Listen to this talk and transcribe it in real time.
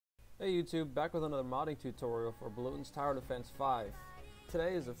Hey YouTube, back with another modding tutorial for Balloon's Tower Defense 5.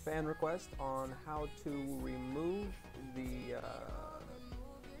 Today is a fan request on how to remove the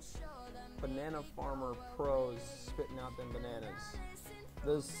BananaFarmerPro's spitting out them bananas.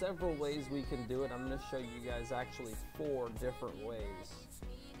 There's several ways we can do it. I'm going to show you guys actually 4 different ways.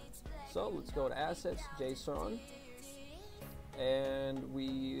 So let's go to Assets, JSON, and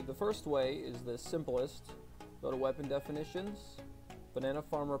the first way is the simplest. Go to Weapon Definitions,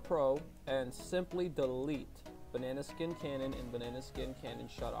 BananaFarmerPro, and simply delete Banana Skin Cannon and Banana Skin Cannon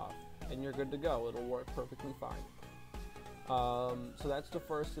Shut Off, and you're good to go. It'll work perfectly fine. So that's the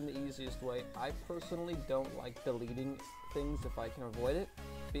first and the easiest way. I personally don't like deleting things if I can avoid it,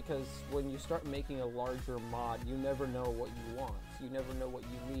 because when you start making a larger mod, you never know what you want. You never know what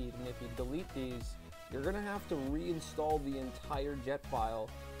you need, and if you delete these, you're gonna have to reinstall the entire jet file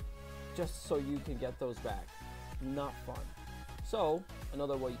just so you can get those back. Not fun. So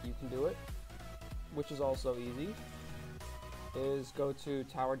another way you can do it, which is also easy, is go to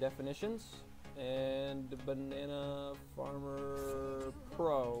Tower Definitions and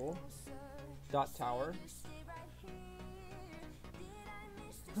BananaFarmerPro.tower.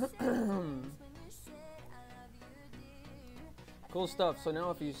 Cool stuff. So now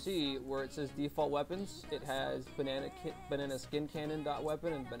if you see where it says default weapons, it has banana skin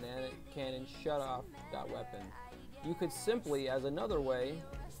cannon.weapon and banana cannon shut off.weapon. You could simply, as another way,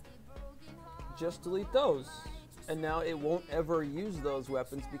 just delete those, and now it won't ever use those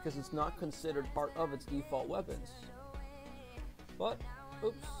weapons because it's not considered part of its default weapons. But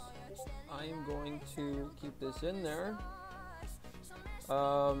oops, I am going to keep this in there.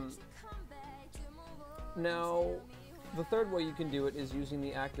 Now the third way you can do it is using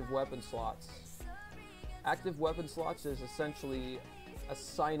the active weapon slots. Active weapon slots is essentially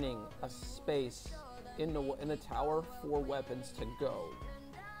assigning a space in the tower for weapons to go.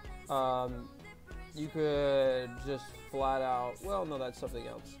 You could just flat out, well, no, that's something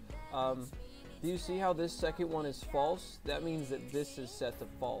else. Do you see how this second one is false? That means that this is set to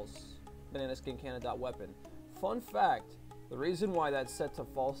false. Banana skin cannon.weapon. Fun fact, the reason why that's set to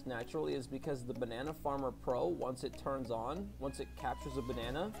false naturally is because the BananaFarmerPro, once it turns on, once it captures a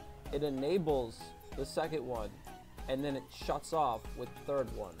banana, it enables the second one, and then it shuts off with the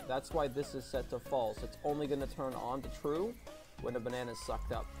third one. That's why this is set to false. It's only going to turn on to true when the banana is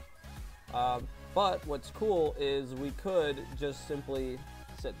sucked up. But what's cool is we could just simply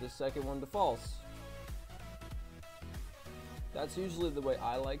set the second one to false. That's usually the way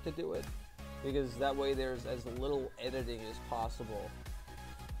I like to do it, because that way there's as little editing as possible.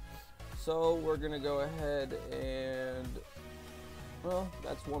 So we're going to go ahead and, well,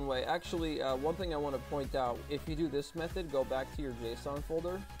 that's one way. Actually, one thing I want to point out, if you do this method, go back to your JSON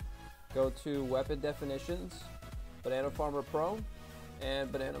folder, go to Weapon Definitions, BananaFarmerPro,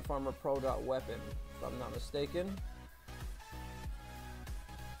 and BananaFarmerPro.weapon, if I'm not mistaken.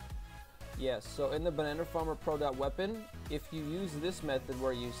 Yes, so in the BananaFarmerPro.weapon, if you use this method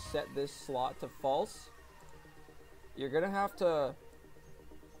where you set this slot to false, you're going to have to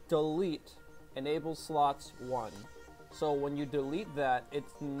delete enable slots 1. So when you delete that,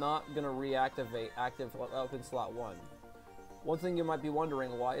 it's not going to reactivate active weapon slot 1. One thing you might be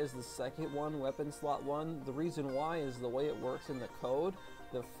wondering, why is the second one weapon slot 1? The reason why is the way it works in the code.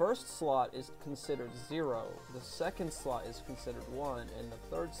 The first slot is considered 0, the second slot is considered 1, and the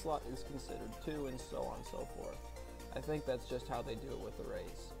third slot is considered 2, and so on and so forth. I think that's just how they do it with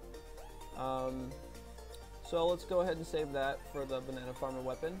arrays. So let's go ahead and save that for the Banana Farmer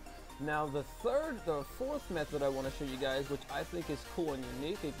weapon. Now the fourth method I want to show you guys, which I think is cool and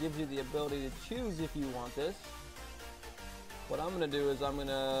unique, it gives you the ability to choose if you want this. What I'm going to do is I'm going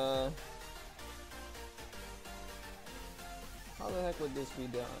to... How the heck would this be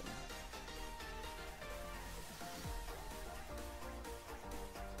done?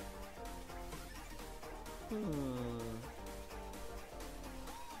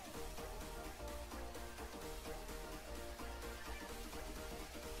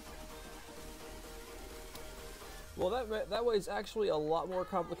 Well, that way is actually a lot more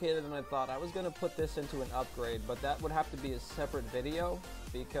complicated than I thought. I was going to put this into an upgrade, but that would have to be a separate video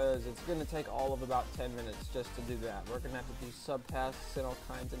because it's going to take all of about 10 minutes just to do that. We're going to have to do subtasks and all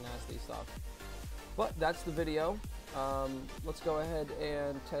kinds of nasty stuff. But that's the video. Let's go ahead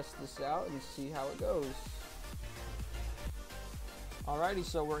and test this out and see how it goes. Alrighty,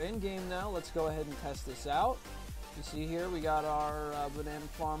 so we're in game now. Let's go ahead and test this out. You see here we got our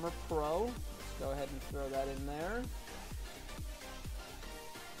BananaFarmerPro. Let's go ahead and throw that in there.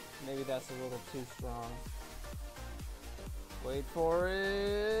 Maybe that's a little too strong. Wait for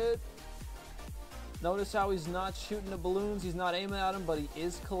it. Notice how he's not shooting the balloons, he's not aiming at them, but he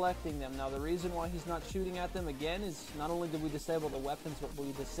is collecting them. Now the reason why he's not shooting at them again is not only did we disable the weapons, but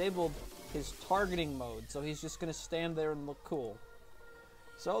we disabled his targeting mode. So he's just going to stand there and look cool.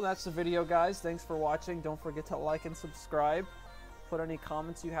 So that's the video, guys. Thanks for watching. Don't forget to like and subscribe. Put any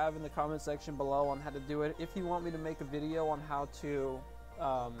comments you have in the comment section below on how to do it. If you want me to make a video on how to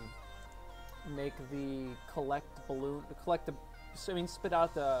make the spit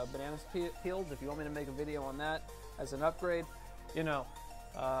out the banana peels, if you want me to make a video on that as an upgrade, you know,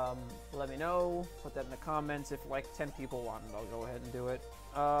 let me know. Put that in the comments. If like 10 people want it, I'll go ahead and do it.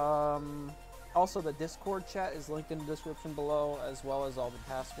 Also, the Discord chat is linked in the description below, as well as all the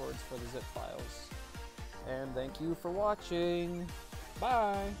passwords for the zip files. And thank you for watching.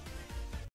 Bye!